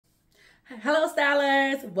Hello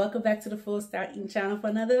stylers, welcome back to the FullStyle Ink channel for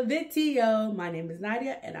another video. My name is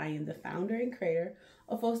Nadia and I am the founder and creator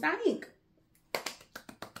of FullStyle Ink.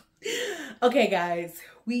 Okay guys,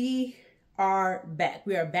 we are back.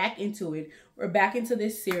 We are back into it. We're back into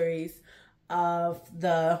this series of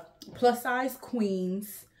the plus size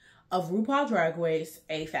queens of RuPaul Drag Race,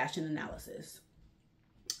 a fashion analysis.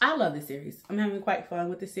 I love this series. I'm having quite fun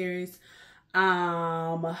with the series.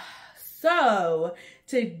 So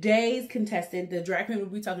today's contestant, the drag queen we'll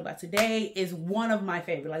be talking about today, is one of my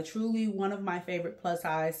favorite, like truly one of my favorite plus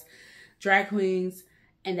size drag queens,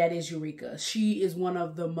 and that is Eureka. She is one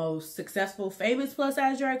of the most successful, famous plus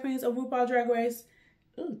size drag queens of RuPaul Drag Race.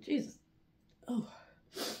 Oh, Jesus. Oh.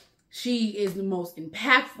 She is the most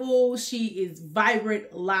impactful. She is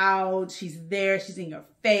vibrant, loud. She's there. She's in your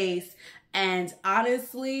face. And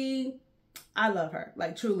honestly, I love her,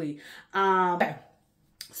 like truly. Okay.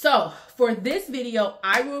 So for this video,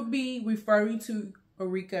 I will be referring to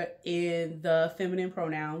Eureka in the feminine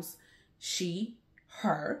pronouns, she,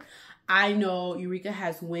 her. I know Eureka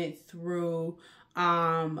has went through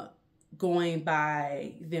going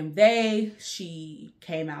by them, they. She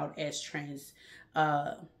came out as trans.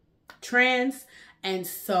 And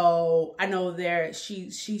so I know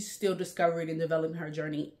she's still discovering and developing her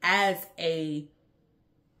journey as a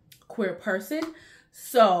queer person.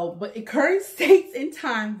 So, but in current states in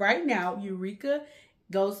time right now, Eureka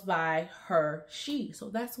goes by her, she. So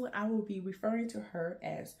that's what I will be referring to her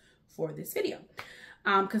as for this video.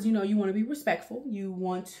 Because, you know, you want to be respectful. You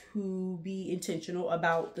want to be intentional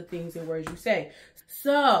about the things and words you say.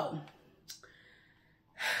 So,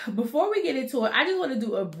 before we get into it, I just want to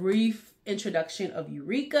do a brief introduction of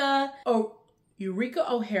Eureka.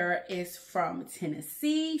 Eureka O'Hara is from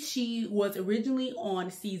Tennessee. She was originally on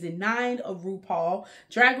season 9 of RuPaul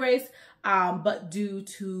Drag Race, but due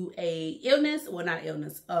to an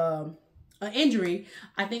injury,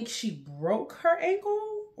 I think she broke her ankle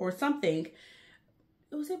or something.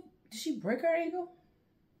 Did she break her ankle?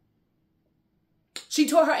 She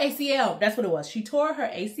tore her ACL. That's what it was. She tore her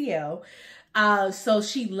ACL. So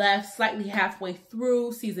she left slightly halfway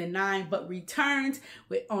through season 9, but returned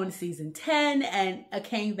on season 10 and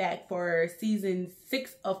came back for season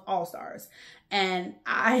 6 of All Stars. And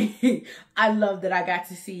I love that I got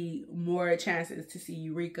to see more chances to see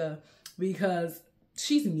Eureka because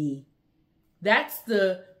she's me. My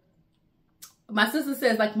sister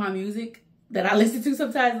says, like, my music that I listen to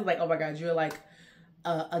sometimes is like, oh my God, you're like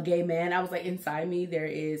a gay man. I was like, inside me, there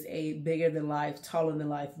is a bigger than life, taller than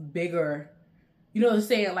life, bigger. You know what I'm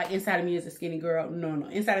saying? Like, inside of me is a skinny girl. No.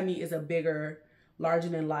 Inside of me is a bigger, larger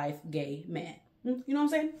than life gay man. You know what I'm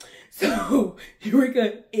saying? So,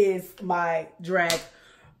 Eureka is my drag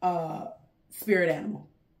spirit animal.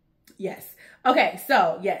 Yes. Okay,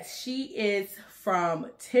 so, yes, she is from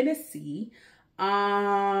Tennessee. What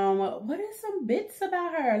are some bits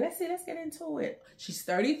about her? Let's get into it. She's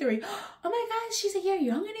 33. Oh my God, she's a year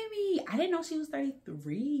younger than me. I didn't know she was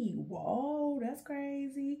 33. Whoa, that's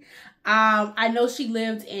crazy. I know she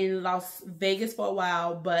lived in Las Vegas for a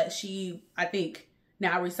while, but she, I think,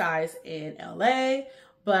 now resides in LA,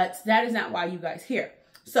 but that is not why you guys here.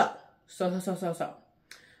 So.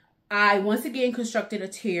 I once again constructed a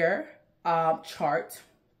tier chart.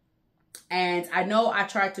 And I know I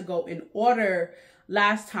tried to go in order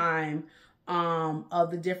last time of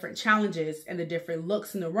the different challenges and the different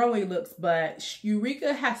looks and the runway looks, but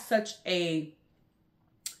Eureka has such a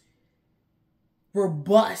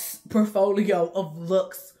robust portfolio of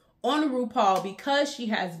looks on RuPaul because she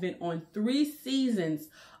has been on 3 seasons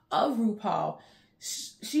of RuPaul.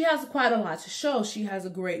 She has quite a lot to show. She has a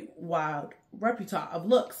great wild repertoire of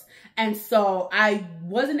looks. And so I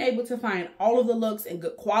wasn't able to find all of the looks and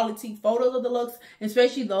good quality photos of the looks,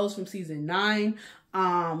 especially those from season 9.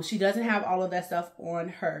 She doesn't have all of that stuff on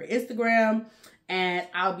her Instagram, and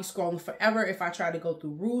I'll be scrolling forever if I try to go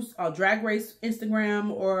through Drag Race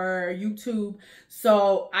Instagram or YouTube.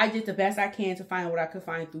 So I did the best I can to find what I could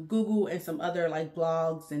find through Google and some other like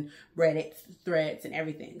blogs and Reddit threads and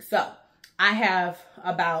everything. So I have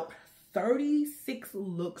about 36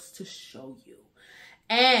 looks to show you.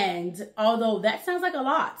 And although that sounds like a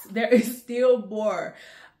lot, there is still more.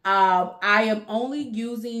 I am only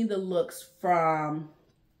using the looks from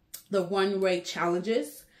the runway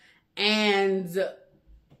challenges and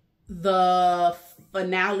the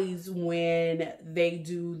finales when they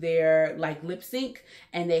do their like lip sync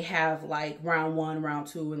and they have like round 1, round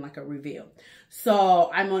 2, and like a reveal. So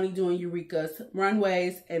I'm only doing Eureka's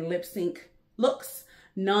runways and lip sync looks.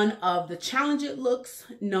 None of the challenge looks,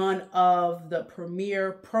 none of the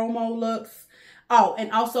premiere promo looks. Oh,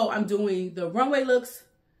 and also I'm doing the runway looks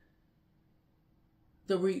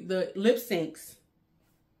the lip syncs.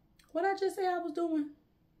 What I just say I was doing?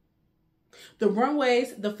 The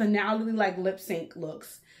runways, the finale like lip sync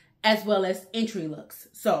looks, as well as entry looks.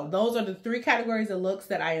 So those are the 3 categories of looks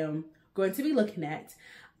that I am going to be looking at.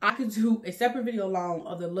 I could do a separate video alone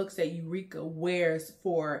of the looks that Eureka wears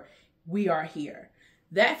for We Are Here.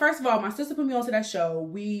 That, first of all, my sister put me onto that show.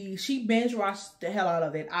 She binge watched the hell out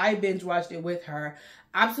of it. I binge watched it with her.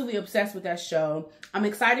 Absolutely obsessed with that show. I'm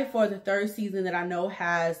excited for the 3rd season that I know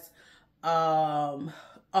has a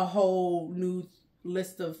whole new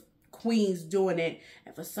list of queens doing it.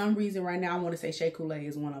 And for some reason right now I want to say Shea Coulee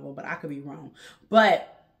is one of them, but I could be wrong.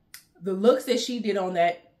 But the looks that she did on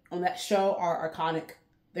that show are iconic.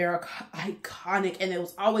 They're iconic, and it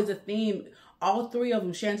was always a theme. All 3 of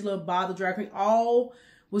them, Shangela, Bob the Drag Queen, all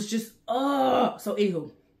was just, So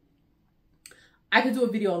anywho, I could do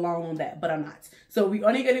a video alone on that, but I'm not. So we're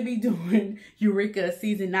only going to be doing Eureka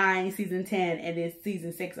season 9, season 10, and then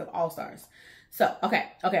season 6 of All Stars. So,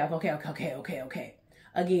 okay. Again,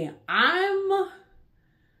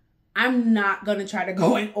 I'm not going to try to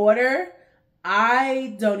go in order.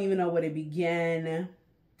 I don't even know where to begin.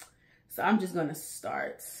 So I'm just going to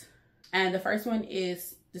start. And the first one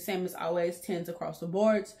is the same as always, 10s across the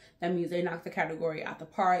boards. That means they knocked the category out the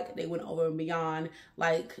park. They went over and beyond.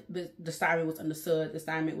 Like, the assignment was understood. The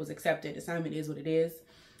assignment was accepted. The assignment is what it is.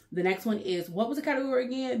 The next one is, what was the category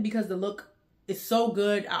again? Because the look is so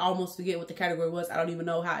good, I almost forget what the category was. I don't even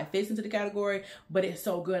know how it fits into the category, but it's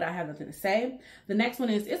so good, I have nothing to say. The next one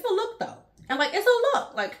is, it's a look though. And like, it's a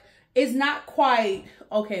look. Like, it's not quite,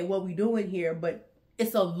 okay, what we doing here, but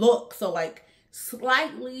it's a look. So like,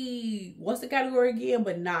 slightly, what's the category again,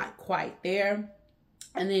 but not quite there.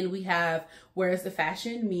 And then we have, where's the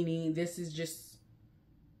fashion? Meaning this is just,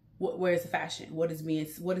 where's the fashion? What is being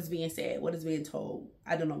said? What is being told?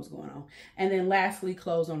 I don't know what's going on. And then lastly,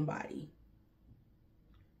 clothes on body.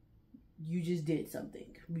 You just did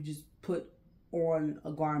something. You just put on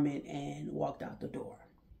a garment and walked out the door.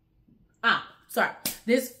 Sorry.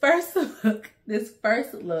 This first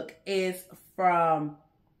look is from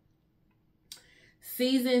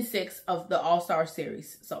season 6 of the All-Star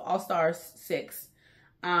series. So All-Stars 6.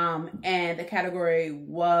 And the category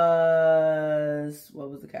was,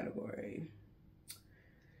 what was the category?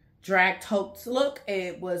 Drag totes look.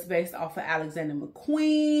 It was based off of Alexander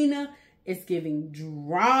McQueen. It's giving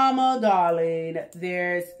drama, darling.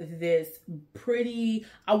 There's this pretty,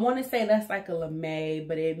 I want to say that's like a lame,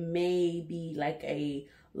 but it may be like a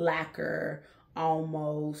lacquer,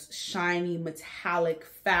 almost shiny metallic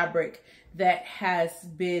fabric that has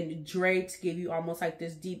been draped to give you almost like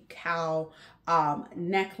this deep cowl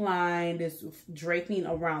neckline, this draping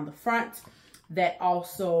around the front that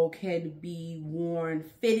also can be worn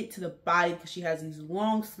fitted to the body because she has these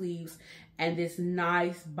long sleeves and this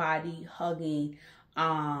nice body hugging,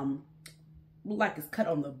 like it's cut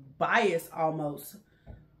on the bias almost,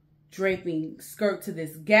 draping skirt to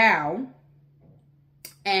this gown.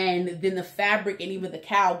 And then the fabric and even the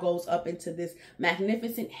cowl goes up into this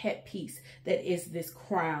magnificent headpiece that is this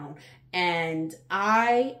crown. And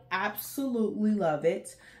I absolutely love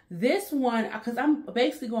it. This one, because I'm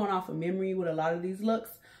basically going off of memory with a lot of these looks.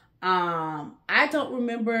 I don't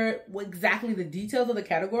remember exactly the details of the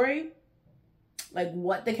category, like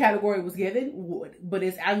what the category was given, but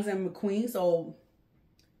it's Alexander McQueen, so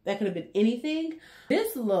that could have been anything.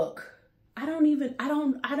 This look, I don't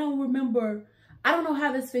remember. I don't know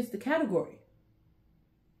how this fits the category.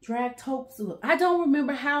 Drag totes look. I don't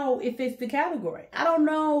remember how it fits the category. I don't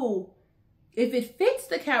know if it fits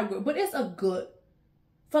the category, but it's a good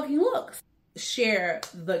fucking look. Share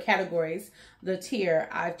the categories, the tier.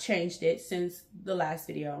 I've changed it since the last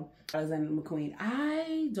video. Alexander McQueen.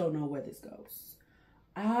 I don't know where this goes.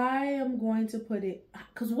 I am going to put it,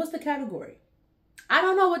 because what's the category? I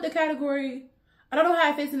don't know what the category, I don't know how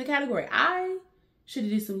it fits in the category. I should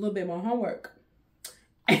have did some little bit more homework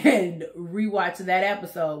and rewatch that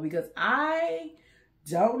episode because I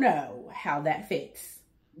don't know how that fits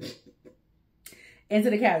into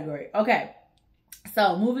the category. Okay,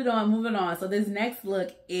 so moving on. So this next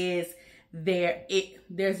look is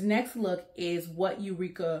next look is what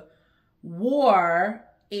Eureka wore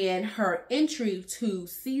in her entry to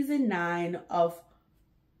season 9 of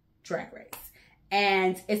Drag Race.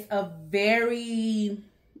 And it's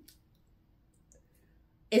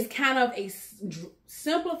kind of a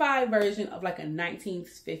simplified version of like a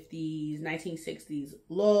 1950s, 1960s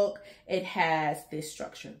look. It has this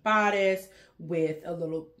structured bodice with a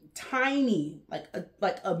little tiny, like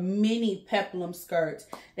a mini peplum skirt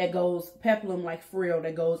that goes, peplum like frill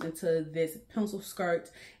that goes into this pencil skirt.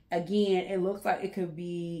 Again, it looks like it could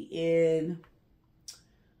be in,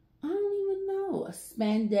 I don't even know. know, a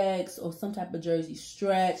spandex or some type of jersey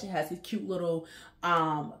stretch. It has these cute little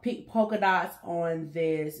pink polka dots on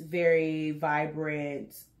this very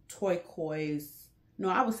vibrant turquoise. No,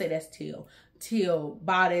 I would say that's teal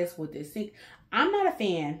bodice with this sink. I'm not a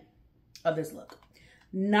fan of this look.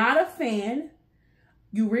 Not a fan.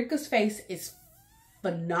 Eureka's face is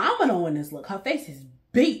phenomenal in this look. Her face is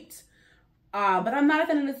beat. But I'm not a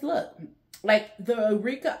fan of this look. Like the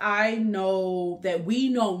Eureka I know that we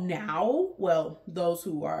know now, well, those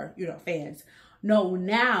who are, you know, fans know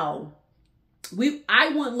now, I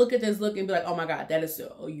wouldn't look at this look and be like, oh my God, that is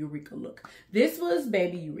a Eureka look. This was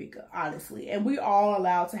baby Eureka, honestly. And we're all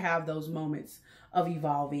allowed to have those moments of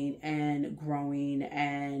evolving and growing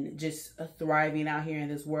and just thriving out here in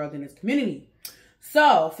this world, in this community.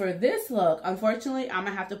 So for this look, unfortunately, I'm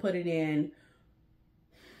gonna have to put it in.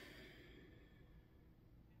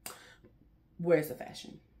 Where's the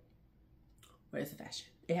fashion? Where's the fashion?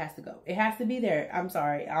 It has to go. It has to be there. I'm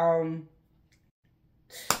sorry.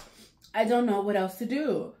 I don't know what else to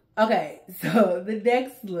do. Okay, so the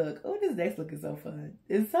next look. Oh, this next look is so fun.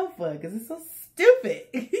 It's so fun because it's so stupid.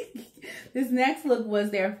 This next look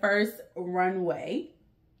was their first runway.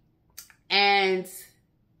 And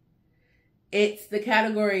it's the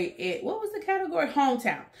category, what was the category?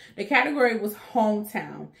 Hometown. The category was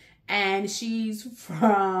hometown. And she's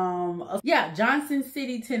from, Johnson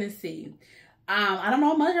City, Tennessee. I don't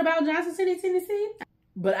know much about Johnson City, Tennessee,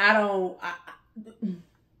 but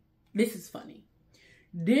this is funny.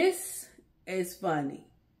 This is funny.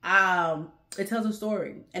 It tells a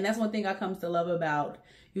story. And that's one thing I come to love about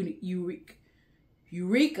Eureka's.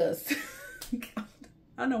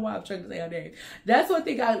 I don't know why I'm trying to say her name. That's one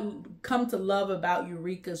thing I come to love about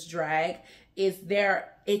Eureka's drag is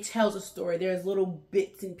it tells a story. There's little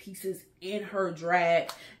bits and pieces in her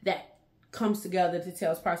drag that comes together to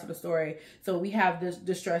tell parts of the story. So we have the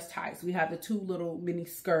distressed tights. We have the two little mini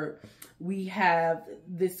skirt. We have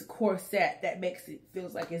this corset that makes it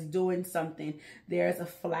feels like it's doing something. There's a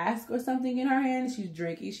flask or something in her hand. She's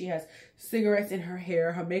drinking. She has cigarettes in her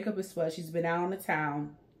hair. Her makeup is fuzz. She's been out on the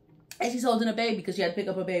town. And she's holding a baby because she had to pick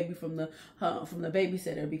up a baby from the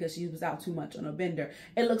babysitter because she was out too much on a bender.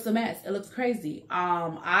 It looks a mess. It looks crazy.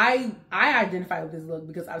 I identify with this look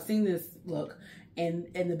because I've seen this look in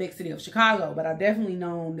the big city of Chicago, but I've definitely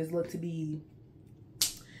known this look to be,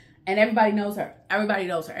 and everybody knows her. Everybody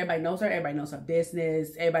knows her. Everybody knows her. Everybody knows her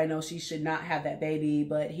business. Everybody knows she should not have that baby,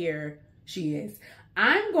 but here she is.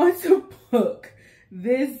 I'm going to book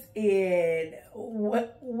this in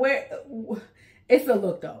it's a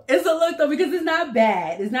look though. It's a look though because it's not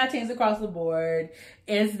bad. It's not changed across the board.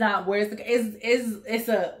 It's not it's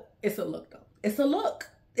a look though. It's a look.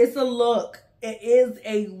 It's a look. It is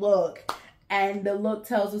a look. And the look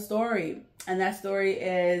tells a story. And that story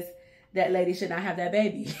is that lady should not have that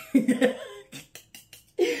baby.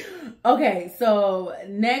 Okay, so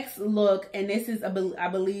next look, and this is I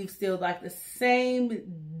believe still like the same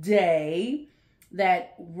day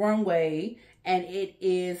that runway. And it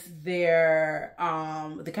is their,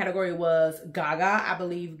 the category was Gaga. I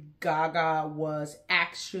believe Gaga was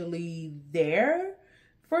actually there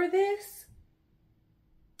for this.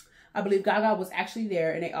 I believe Gaga was actually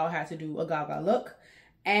there and they all had to do a Gaga look.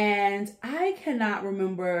 And I cannot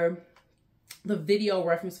remember the video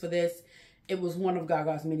reference for this. It was one of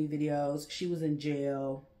Gaga's many videos. She was in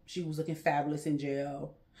jail. She was looking fabulous in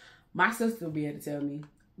jail. My sister will be able to tell me.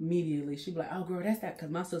 Immediately, she'd be like, oh girl, that's that, because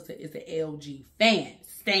my sister is an LG fan.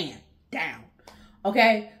 Stand down.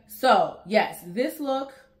 Okay, so yes, this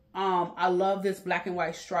look, I love this black and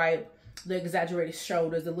white stripe, the exaggerated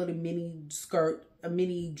shoulders, the little mini skirt, a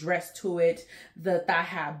mini dress to it, the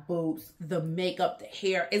thigh-high boots, the makeup, the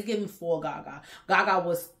hair. It's giving full Gaga. Gaga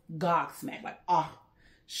was gobsmacked, like,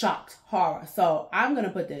 shocked, horror. So I'm going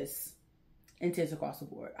to put this in 10s across the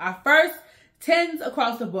board. Our first 10s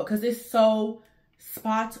across the board, because it's so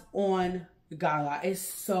spot on Gaga. It's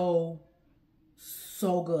so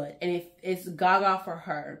good. And it's Gaga for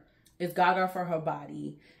her. It's Gaga for her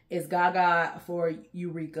body. It's Gaga for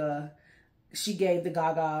Eureka. She gave the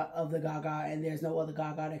Gaga of the Gaga, and there's no other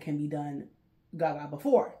Gaga that can be done Gaga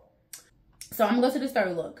before. So I'm going to go to this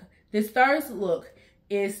third look. This third look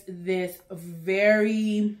is this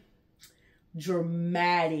very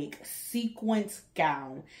dramatic sequence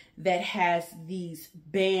gown that has these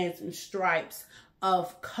bands and stripes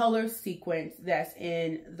of color sequence that's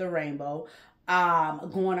in the rainbow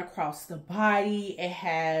going across the body. It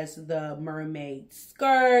has the mermaid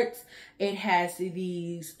skirts. It has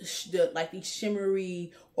these like these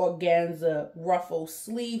shimmery organza ruffle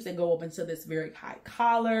sleeves that go up into this very high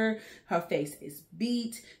collar. Her face is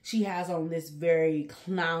beat. She has on this very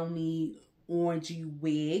clowny orangey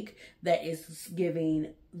wig that is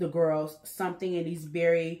giving the girls something in these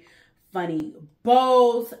very funny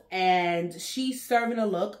bows. And she's serving a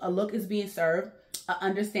look. A look is being served. An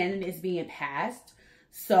understanding is being passed.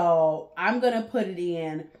 So I'm going to put it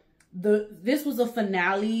in. This was a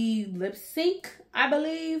finale lip sync, I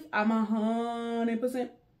believe. I'm 100%.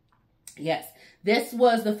 Yes, this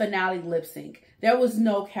was the finale lip sync. There was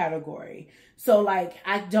no category. So like,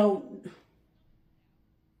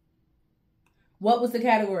 what was the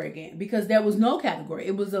category again? Because there was no category.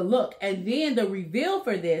 It was a look. And then the reveal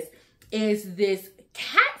for this is this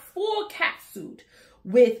full cat suit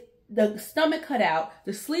with the stomach cut out.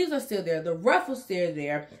 The sleeves are still there. The ruffles still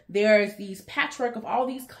there. There's these patchwork of all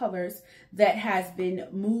these colors that has been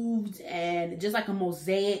moved, and just like a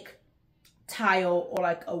mosaic tile or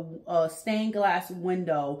like a stained glass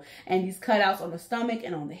window, and these cutouts on the stomach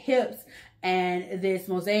and on the hips, and this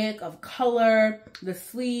mosaic of color, the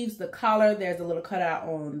sleeves, the collar. There's a little cutout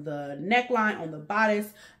on the neckline, on the bodice.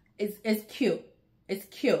 It's cute. It's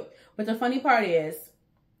cute. But the funny part is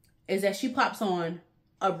that she pops on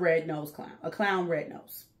a red nose clown, a clown red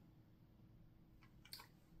nose.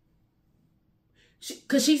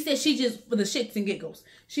 Cause she said she just, for the shits and giggles,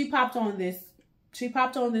 she popped on this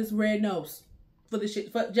red nose for the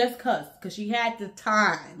shit, just cause she had the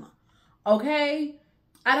time. Okay?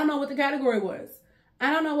 I don't know what the category was.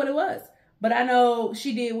 I don't know what it was, but I know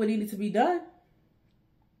she did what needed to be done.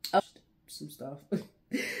 Some stuff.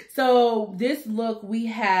 So this look, we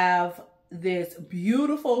have this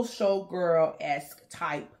beautiful showgirl-esque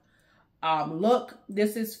type look.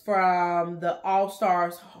 This is from the All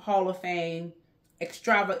Stars Hall of Fame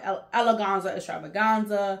Extravaganza.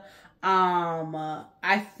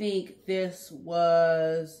 I think this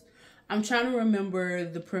was, I'm trying to remember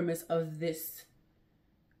the premise of this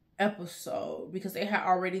episode because they had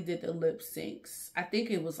already did the lip syncs. I think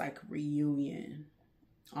it was like reunion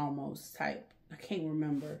almost type. I can't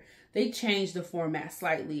remember. They changed the format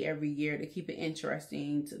slightly every year to keep it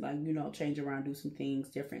interesting, to like, you know, change around, do some things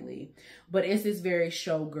differently. But it's this very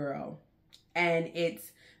showgirl, and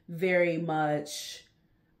it's very much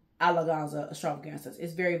extravaganza.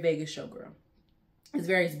 It's very Vegas showgirl. It's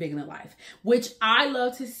very big in life, which I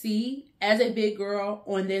love to see as a big girl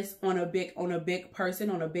on a big person,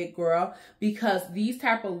 on a big girl, because these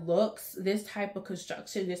type of looks, this type of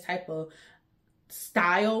construction, this type of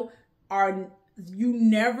style you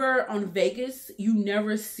never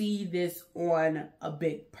see this on a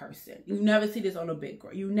big person. You never see this on a big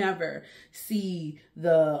girl. You never see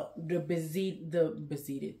the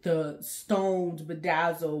stoned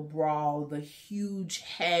bedazzled bra, the huge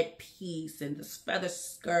headpiece, and the feather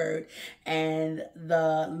skirt, and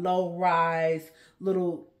the low rise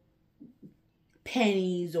little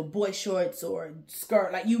panties or boy shorts or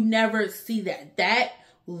skirt. Like, you never see that.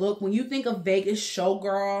 Look, when you think of Vegas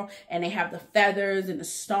showgirl and they have the feathers and the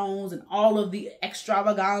stones and all of the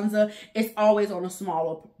extravaganza, it's always on a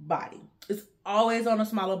smaller body. It's always on a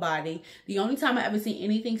smaller body. The only time I ever seen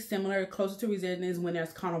anything similar, closer to resembling, is when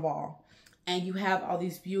there's Carnival. And you have all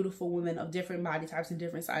these beautiful women of different body types and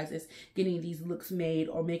different sizes getting these looks made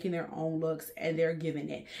or making their own looks, and they're giving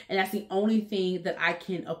it. And that's the only thing that I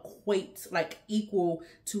can equate, like equal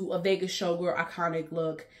to a Vegas showgirl iconic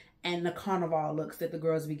look and the Carnival looks that the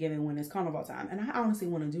girls be giving when it's Carnival time. And I honestly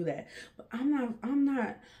want to do that. But I'm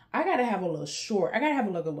not, I gotta have a little short. I gotta have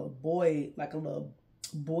a little boy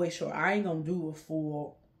short. I ain't gonna do a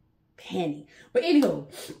full panty. But anywho,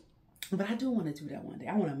 but I do want to do that one day.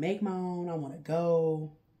 I want to make my own. I want to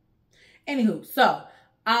go. Anywho, so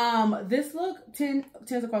this look 10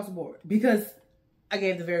 across the board because I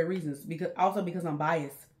gave the very reasons. Because I'm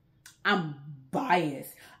biased. I'm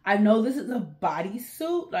biased. I know this is a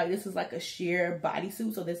bodysuit. Like, this is like a sheer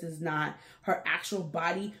bodysuit. So this is not her actual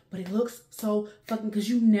body. But it looks so fucking, because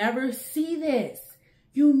you never see this.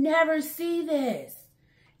 You never see this.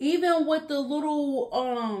 Even with the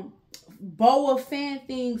little boa fan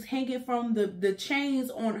things hanging from the chains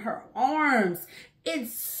on her arms.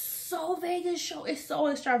 It's so Vegas show. It's so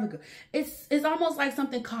extravagant. It's almost like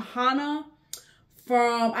something Kahana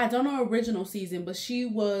from, I don't know original season, but she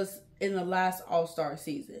was in the last All-Star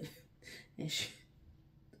season. And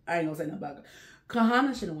I ain't gonna say nothing about her.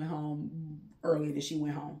 Kahana should have went home earlier than she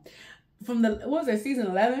went home. From the, what was it, season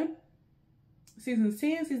 11? Season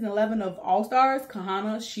 10, season 11 of All-Stars,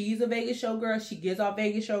 Kahana, she's a Vegas showgirl. She gives off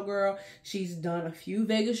Vegas showgirl. She's done a few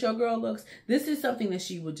Vegas showgirl looks. This is something that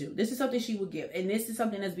she would do. This is something she would give. And this is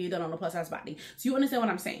something that's being done on a plus-size body. So you understand what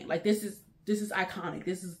I'm saying? Like, this is iconic.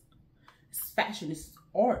 This is fashion. This is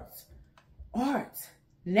art. Art.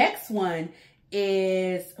 Next one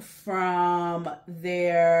is from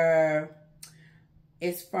their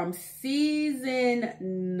It's from season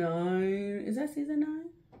 9. Is that season 9?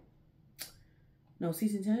 No,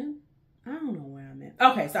 season 10? I don't know where I'm at.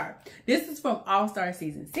 Okay, sorry. This is from All-Star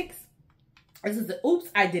season 6. This is the Oops,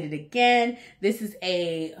 I Did It Again. This is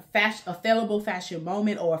a failable fashion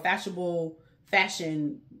moment, or a fashionable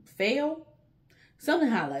fashion fail. Something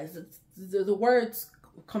highlights. The words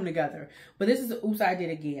come together. But this is the Oops, I Did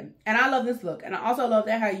It Again. And I love this look. And I also love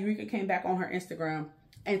that how Eureka came back on her Instagram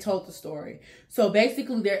and told the story. So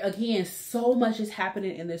basically, there again, so much is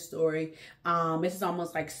happening in this story. This is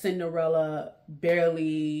almost like Cinderella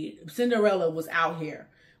was out here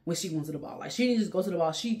when she went to the ball. Like, she didn't just go to the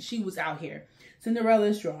ball. She was out here. Cinderella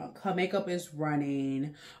is drunk. Her makeup is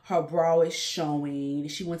running. Her bra is showing.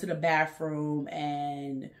 She went to the bathroom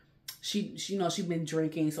and she you know, she'd been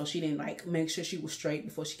drinking, so she didn't like make sure she was straight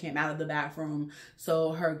before she came out of the bathroom.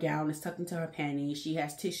 So her gown is tucked into her panties. She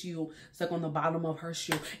has tissue stuck on the bottom of her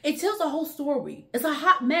shoe. It tells the whole story. It's a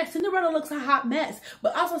hot mess. Cinderella looks a hot mess,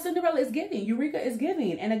 but also Cinderella is giving. Eureka is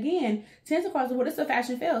giving. And again, Santa Claus, well, it's a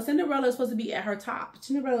fashion fail. Cinderella is supposed to be at her top.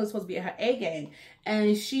 Cinderella is supposed to be at her A game,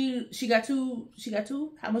 and she got too had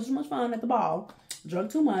too much fun at the ball,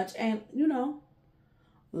 drunk too much, and you know,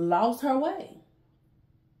 lost her way.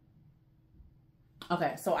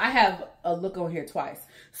 Okay, so I have a look on here twice.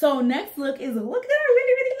 So next look is a look that I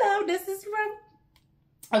really love. This is from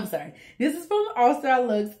All-Star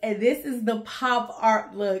Looks, and this is the pop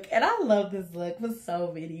art look. And I love this look for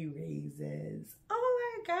so many reasons. Oh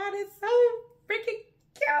my God, it's so freaking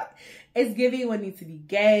cute. It's giving what needs to be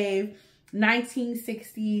gave.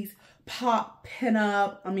 1960s pop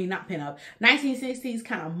pinup. I mean, not pinup. 1960s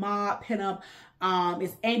kind of mob pinup.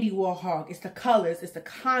 It's Andy Warhol. It's the colors. It's the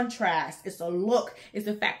contrast. It's the look. It's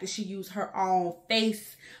the fact that she used her own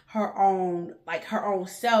face, her own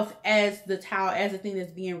self as the towel, as the thing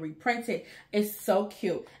that's being reprinted. It's so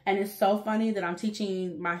cute. And it's so funny that I'm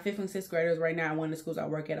teaching my 5th and 6th graders right now in one of the schools I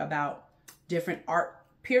work at about different art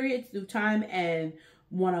periods through time. And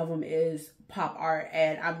one of them is pop art.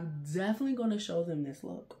 And I'm definitely going to show them this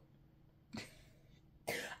look.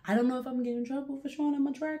 I don't know if I'm getting in trouble for showing them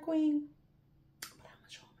a drag queen.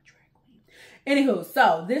 Anywho,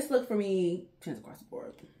 so this look for me tends across the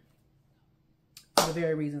board for the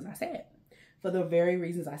very reasons I said.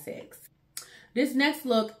 This next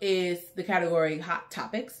look is the category Hot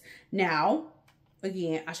Topics. Now,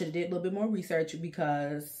 again, I should have did a little bit more research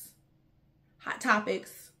because Hot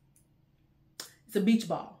Topics, it's a beach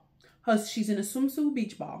ball. She's in a swimsuit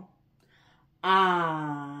beach ball.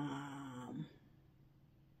 And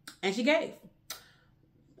she gave.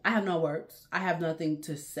 I have no words. I have nothing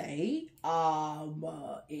to say.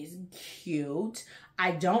 It's cute.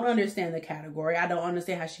 I don't understand the category. I don't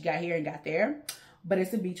understand how she got here and got there. But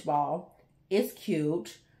it's a beach ball. It's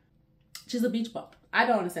cute. She's a beach ball. I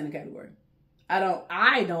don't understand the category. I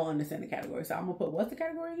don't understand the category. So I'm gonna put, what's the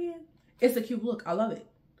category again? It's a cute look. I love it.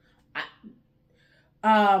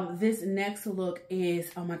 This next look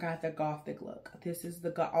is, oh my God, the gothic look. This is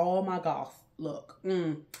the all my goth look.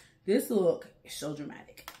 This look is so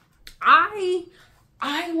dramatic.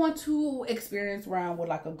 I want to experience around with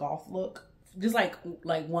like a goth look, just like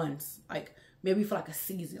once, like maybe for like a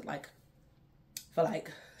season, like for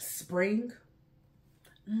like spring,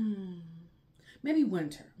 maybe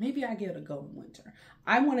winter. Maybe I give it a go in winter.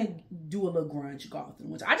 I want to do a little grunge goth in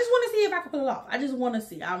winter. I just want to see if I can pull it off. I just want to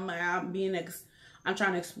see. I'm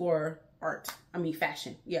trying to explore art. I mean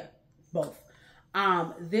fashion. Yeah, both.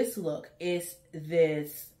 This look is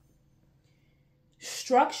this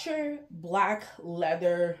structured black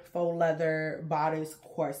leather, faux leather bodice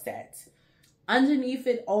corset. Underneath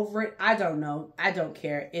it, over it, I don't know. I don't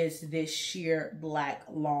care. It's this sheer black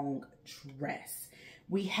long dress.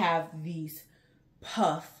 We have these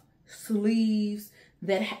puff sleeves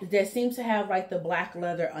that seems to have like the black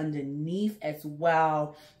leather underneath as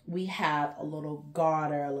well. We have a little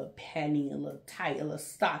garter, a little penny, a little tight, a little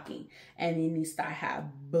stocking, and then these thigh-high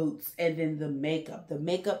boots, and then the makeup. The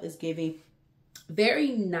makeup is giving very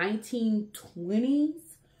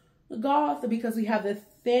 1920s goth because we have the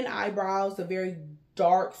thin eyebrows, the very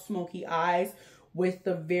dark smoky eyes with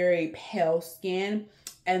the very pale skin,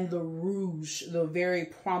 and the rouge, the very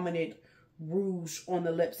prominent rouge on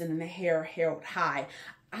the lips, and then the hair held high.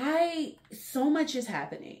 So much is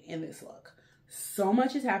happening in this look. So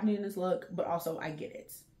much is happening in this look, but also I get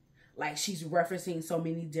it. Like, she's referencing so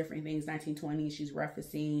many different things. 1920s, she's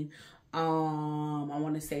referencing, I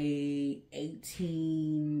want to say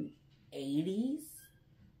 1880s.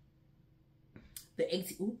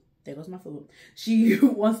 Ooh, there goes my food. She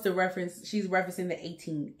wants to reference, she's referencing the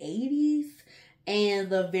 1880s. And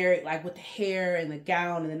the very, like, with the hair and the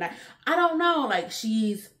gown and the night. I don't know. Like,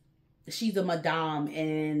 she's she's a madame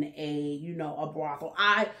in a, you know, a brothel.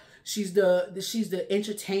 She's the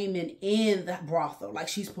entertainment in the brothel. Like,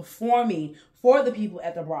 she's performing for the people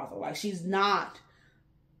at the brothel. Like, she's not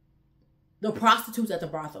the prostitutes at the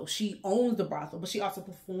brothel. She owns the brothel, but she also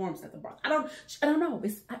performs at the brothel. I don't know.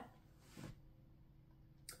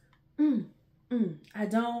 I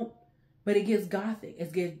don't, but it gives gothic.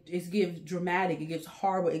 It gives dramatic. It gives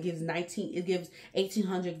horrible. It gives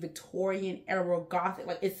 1800 Victorian era gothic.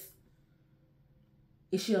 Like, is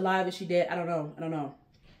she alive? Is she dead? I don't know.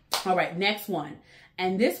 All right, next one.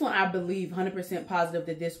 And this one, I believe 100% positive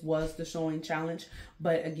that this was the showing challenge.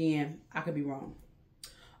 But again, I could be wrong.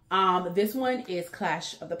 This one is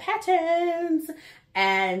Clash of the Patterns.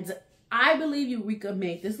 And I believe Eureka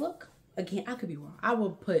made this look. Again, I could be wrong. I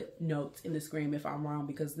will put notes in the screen if I'm wrong,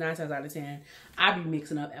 because 9 times out of 10, I be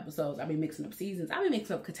mixing up episodes. I be mixing up seasons. I be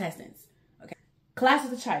mixing up contestants. Okay. Clash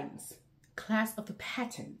of the Titans. Clash of the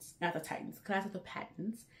Patterns. Not the Titans. Clash of the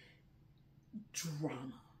Patterns.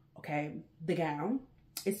 Drama. Okay. The gown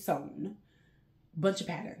is sewn. Bunch of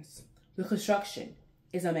patterns. The construction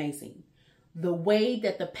is amazing. The way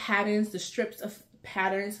that the patterns, the strips of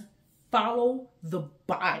patterns follow the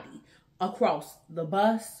body across the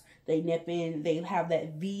bust. They nip in, they have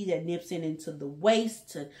that V that nips in into the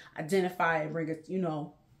waist to identify and bring it, you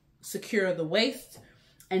know, secure the waist.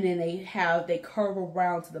 And then they curve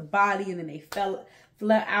around to the body, and then they fell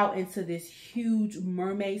out into this huge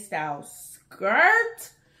mermaid style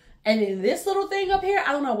skirt. And then this little thing up here,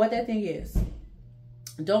 I don't know what that thing is.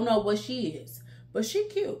 Don't know what she is, but she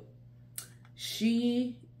cute.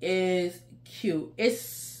 She is cute.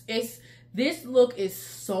 This look is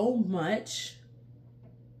so much.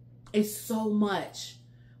 It's so much.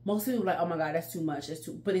 Most people are like, oh my God, that's too much.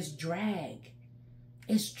 But it's drag.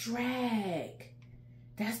 It's drag.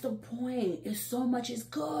 That's the point. It's so much. It's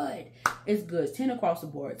good. It's good. 10 across the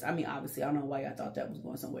boards. I mean, obviously, I don't know why y'all thought that was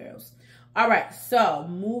going somewhere else. All right. So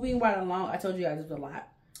moving right along. I told you guys this was a lot.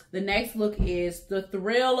 The next look is the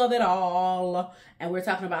thrill of it all. And we're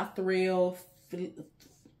talking about thrills. I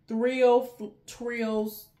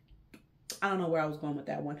don't know where I was going with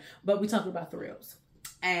that one. But we're talking about thrills.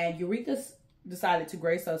 And Eureka decided to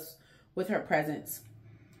grace us with her presence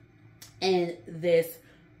in this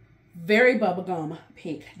very bubblegum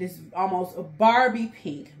pink, this almost a Barbie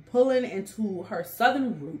pink, pulling into her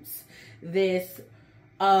southern roots, this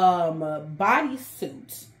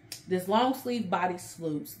bodysuit, this long sleeve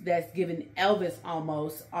bodysuit that's giving Elvis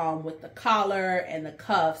almost, with the collar and the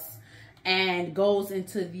cuffs, and goes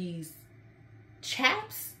into these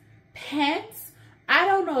chaps, pants. I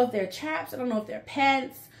don't know if they're chaps. I don't know if they're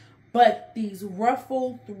pants, but these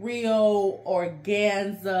ruffled thrill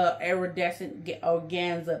organza, iridescent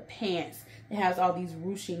organza pants. It has all these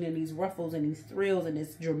ruching and these ruffles and these thrills and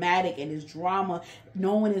it's dramatic and it's drama.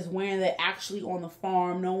 No one is wearing that actually on the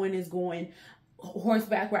farm. No one is going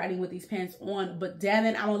horseback riding with these pants on. But damn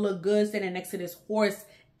it, I'm gonna look good standing next to this horse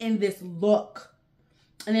in this look.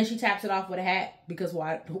 And then she taps it off with a hat because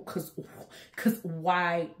why? Because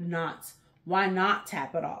why not? Why not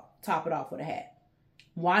top it off with a hat?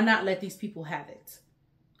 Why not let these people have it?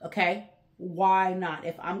 Okay? Why not?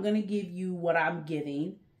 If I'm going to give you what I'm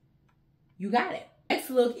giving, you got it. Next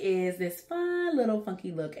look is this fun little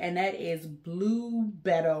funky look, and that is Blue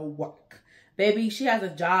Better Work. Baby, she has a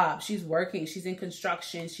job. She's working. She's in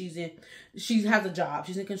construction. She has a job.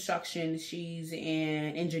 She's in construction. She's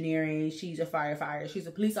in engineering. She's a firefighter. She's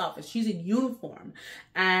a police officer. She's in uniform.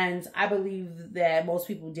 And I believe that most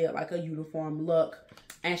people did like a uniform look.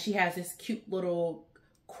 And she has this cute little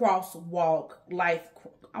crosswalk I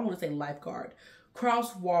want to say lifeguard.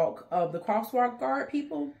 Crosswalk of the crosswalk guard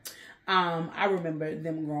people. I remember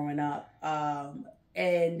them growing up.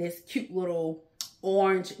 And this cute little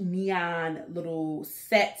orange neon little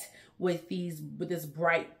set with this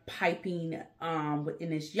bright piping in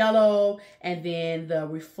this yellow, and then the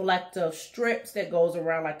reflective strips that goes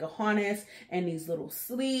around like a harness, and these little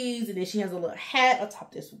sleeves, and then she has a little hat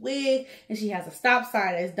atop this wig, and she has a stop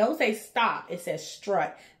sign that don't say stop, it says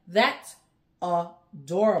strut. That's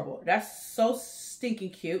adorable. That's so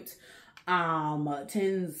stinking cute.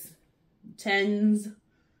 Tens.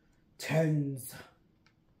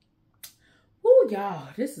 Ooh, y'all,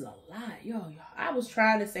 this is a lot. Y'all. I was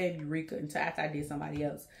trying to save Eureka until after I did somebody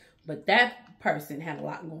else. But that person had a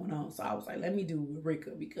lot going on. So I was like, let me do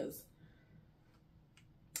Eureka because.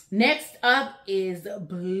 Next up is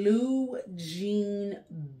Blue Jean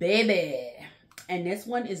Baby. And this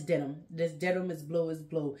one is denim. This denim is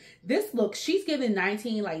blue. This look, she's giving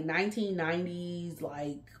 1990s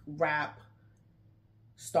like rap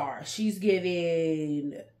star. She's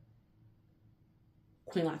giving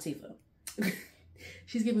Queen Latifah.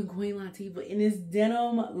 She's giving Queen Latifah in this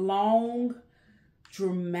denim, long,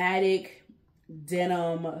 dramatic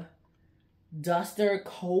denim duster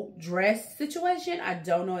coat dress situation. I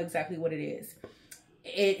don't know exactly what it is.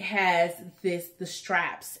 It has the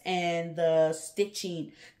straps and the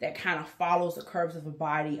stitching that kind of follows the curves of her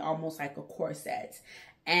body, almost like a corset.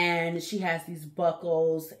 And she has these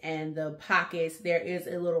buckles and the pockets. There is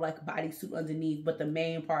a little like bodysuit underneath, but the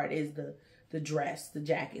main part is the dress, the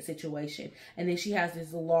jacket situation. And then she has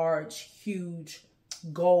this large, huge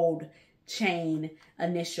gold chain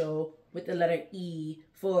initial with the letter E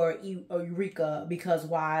for Eureka, because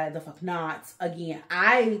why the fuck not? Again,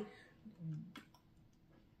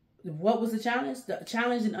 what was the challenge? The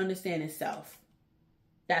challenge in understanding self.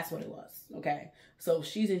 That's what it was, okay? So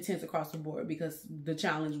she's intense across the board because the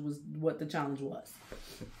challenge was what the challenge was.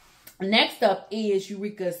 Next up is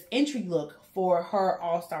Eureka's entry look for her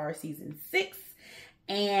All-Star Season 6.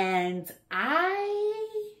 And I'm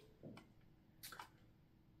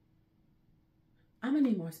gonna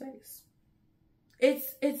need more space.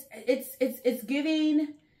 It's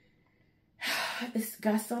giving, it's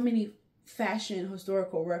got so many fashion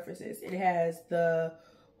historical references. It has the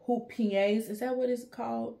hoop peignets. Is that what it's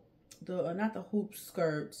called? Not the hoop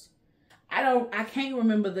skirts. I can't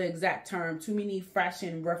remember the exact term. Too many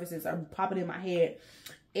fashion references are popping in my head.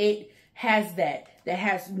 It has that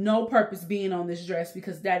has no purpose being on this dress,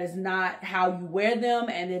 because that is not how you wear them,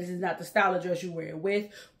 and it is not the style of dress you wear it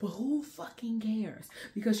with. But who fucking cares?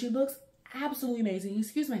 Because she looks absolutely amazing.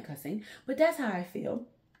 Excuse my cussing, but that's how I feel.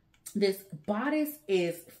 This bodice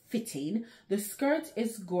is fitting. The skirt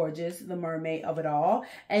is gorgeous, the mermaid of it all.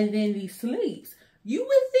 And then the sleeves. You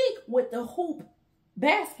would think with the hoop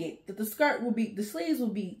basket that the sleeves will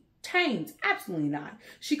be tamed. Absolutely not.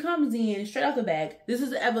 She comes in straight out the bag. This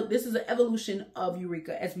is an evolution of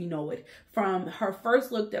Eureka as we know it. From her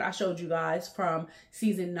first look that I showed you guys from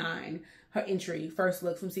season 9, her entry, first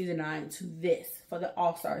look from season 9, to this for the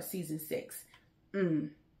All-Star Season 6.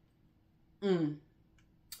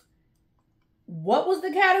 What was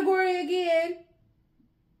the category again?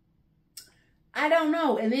 I don't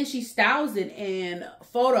know. And then she styles it in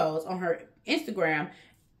photos on her Instagram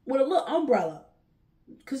with a little umbrella.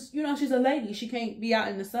 Because, you know, she's a lady. She can't be out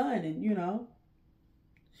in the sun and, you know.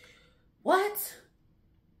 What?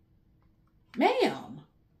 Ma'am.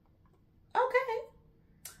 Okay.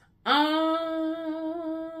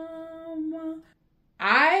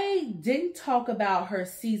 I didn't talk about her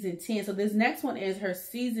season 10. So this next one is her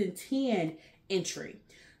season 10 entry.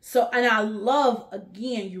 So, and I love,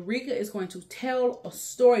 again, Eureka is going to tell a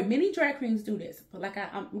story. Many drag queens do this, but like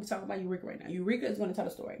I'm talking about Eureka right now. Eureka is going to tell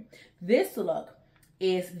a story. This look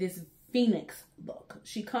is this Phoenix look.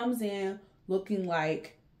 She comes in looking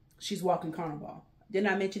like she's walking carnival. Didn't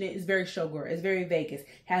I mention it? It's very showgirl. It's very Vegas.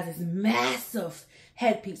 Has this massive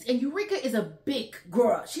headpiece. And Eureka is a big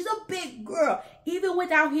girl. She's a big girl. Even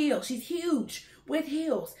without heels. She's huge with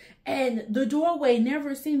heels. And the doorway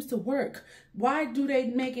never seems to work. Why do they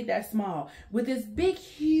make it that small? With this big,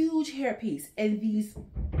 huge hairpiece and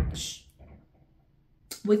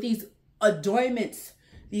with these adornments,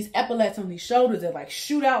 these epaulets on these shoulders that like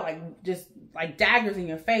shoot out like just like daggers in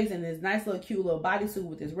your face, and this nice little cute little bodysuit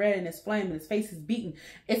with this red and this flame and his face is beaten.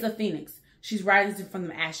 It's a phoenix. She's rising from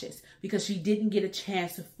the ashes because she didn't get a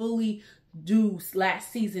chance to fully do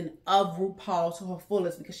last season of RuPaul to her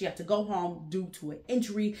fullest because she had to go home due to an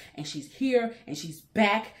injury, and she's here and she's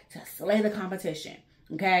back to slay the competition.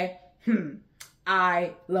 Okay?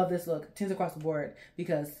 I love this look. 10s across the board,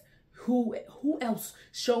 because who else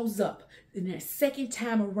shows up in their second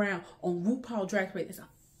time around on RuPaul Drag Race? It's a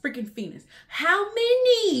freaking Phoenix. How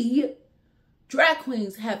many drag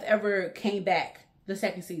queens have ever came back the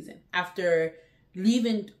second season after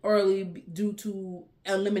leaving early due to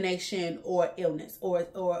elimination or illness or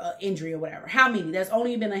injury or whatever? How many? There's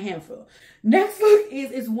only been a handful. Next look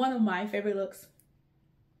is one of my favorite looks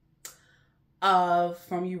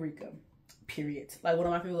from Eureka. Period. Like one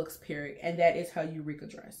of my favorite looks, period. And that is her Eureka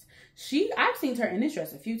dress. I've seen her in this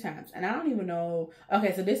dress a few times, and I don't even know.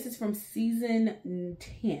 Okay, so this is from season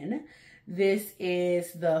 10. This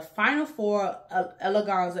is the final four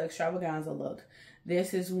eleganza extravaganza look.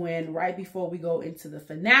 This is when, right before we go into the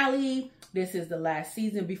finale, this is the last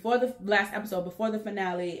season, before the last episode, before the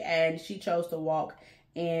finale, and she chose to walk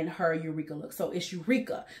in her Eureka look. So it's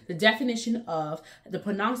Eureka. The definition of the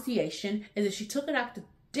pronunciation is that she took it out the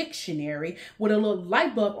dictionary with a little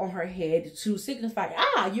light bulb on her head to signify,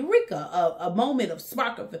 Eureka, a moment of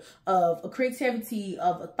spark of a creativity,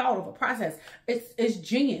 of a thought, of a process. It's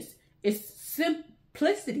genius. It's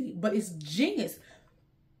simplicity, but it's genius.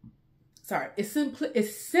 Sorry, it's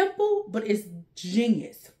simple, but it's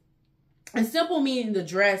genius. And simple meaning the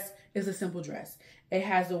dress is a simple dress. It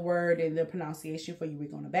has the word and the pronunciation for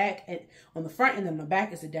Eureka on the back, and on the front, and then on the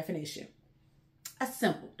back is the definition. That's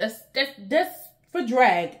simple. That's for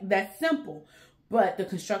drag. That's simple, but the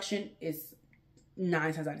construction is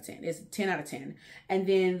 9 times out of 10. It's 10 out of 10. And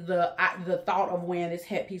then the thought of wearing this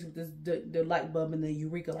headpiece with this the light bulb and the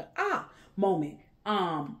Eureka moment.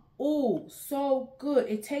 Oh, so good.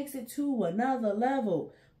 It takes it to another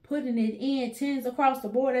level. Putting it in 10s across the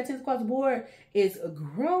board. That 10s across the board is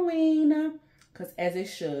growing, because as it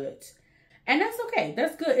should. And that's okay.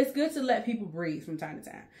 That's good. It's good to let people breathe from time to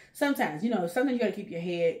time. Sometimes, sometimes you got to keep your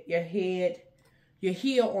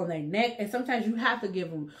heel on their neck. And sometimes you have to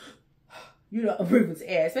give them, a breathing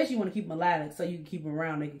air. Especially you want to keep them alive, so you can keep them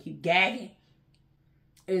around. They can keep gagging.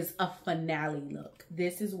 It's a finale look.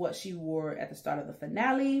 This is what she wore at the start of the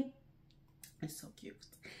finale. It's so cute.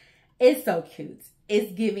 It's so cute.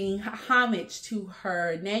 It's giving homage to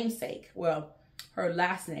her namesake. Well, her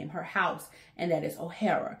last name, her house, and that is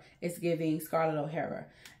O'Hara. It's giving Scarlett O'Hara.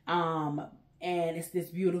 And it's this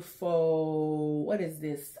beautiful, what is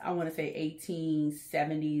this? I want to say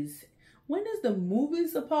 1870s. When is the movie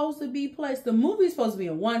supposed to be placed? The movie's supposed to be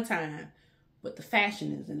in one time, but the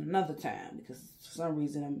fashion is in another time, because for some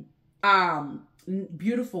reason,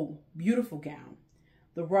 beautiful, beautiful gown.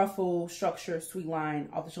 The ruffle structure, sweet line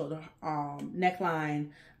off the shoulder, neckline,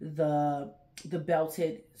 the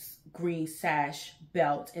belted green sash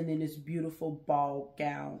belt, and then this beautiful ball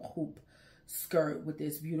gown hoop skirt with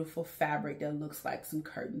this beautiful fabric that looks like some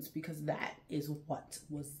curtains, because that is what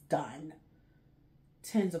was done.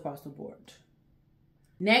 10s across the board.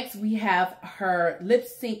 Next, we have her lip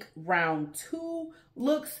sync round 2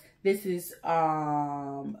 looks. This is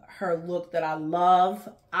her look that I love.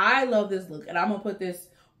 I love this look, and I'm gonna put this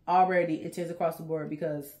already in 10s across the board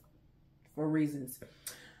because for reasons.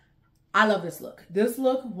 I love this look. This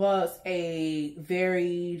look was a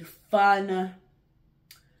very fun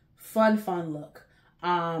look.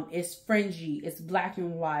 It's fringy, it's black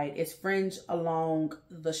and white, it's fringe along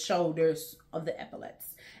the shoulders of the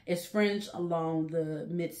epaulets. It's fringe along the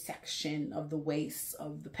midsection of the waist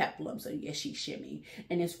of the peplum, so as she shimmy.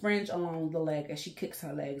 And it's fringe along the leg as she kicks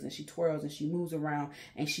her legs and she twirls and she moves around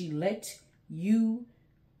and she let you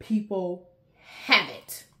people have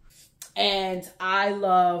it. And I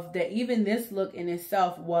love that even this look in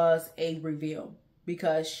itself was a reveal,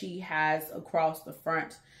 because she has across the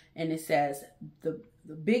front and it says the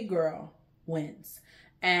big girl wins.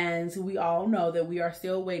 And we all know that we are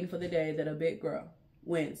still waiting for the day that a big girl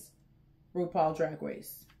wins RuPaul Drag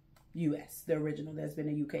Race US, the original. There's been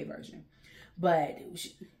a UK version, but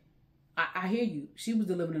I hear you. She was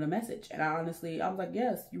delivering a message, and I was like,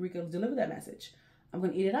 yes, Eureka delivered that message. I'm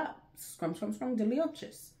gonna eat it up. Scrum, scrum, scrum,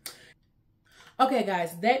 delicious. Okay,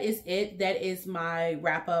 guys, that is it. That is my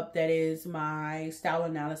wrap up. That is my style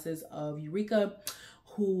analysis of Eureka,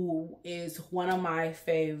 who is one of my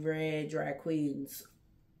favorite drag queens,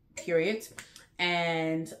 period,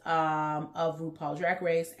 and of RuPaul Drag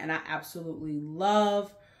Race. And I absolutely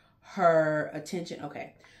love her attention.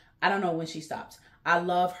 Okay, I don't know when she stopped. I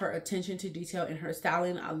love her attention to detail in her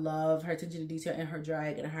styling. I love her attention to detail in her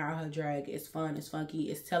drag, and how her drag is fun, it's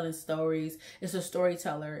funky, it's telling stories. It's a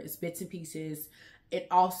storyteller. It's bits and pieces. It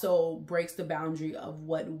also breaks the boundary of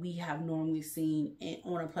what we have normally seen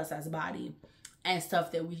on a plus size body, and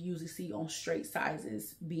stuff that we usually see on straight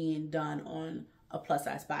sizes being done on a plus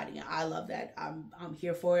size body. I love that. I'm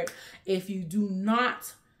here for it. If you do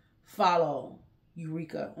not follow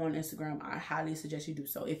Eureka on Instagram, I highly suggest you do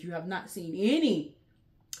so. If you have not seen any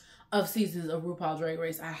of seasons of RuPaul Drag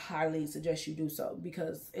Race, I highly suggest you do so,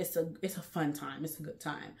 because it's a fun time. It's a good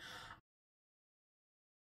time.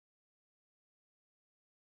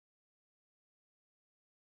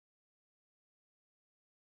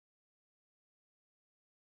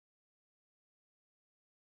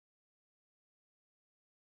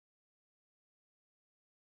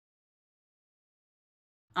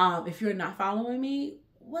 If you're not following me,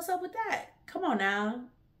 what's up with that? Come on now.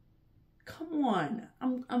 Come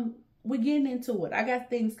on. We're getting into it. I got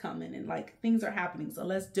things coming, and like things are happening, so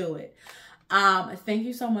let's do it. Thank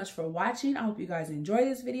you so much for watching. I hope you guys enjoyed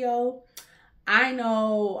this video. I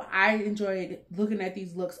know I enjoyed looking at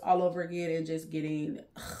these looks all over again and just getting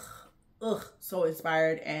so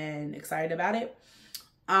inspired and excited about it.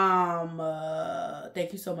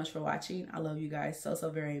 Thank you so much for watching. I love you guys so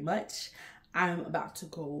very much. I'm about to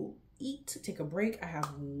go eat, take a break. I have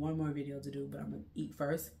one more video to do, but I'm gonna eat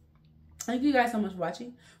first. Thank you guys so much for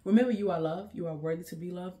watching. Remember, you are loved. You are worthy to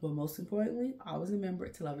be loved. But most importantly, always remember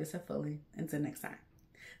to love yourself fully. Until next time.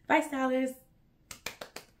 Bye, stylists.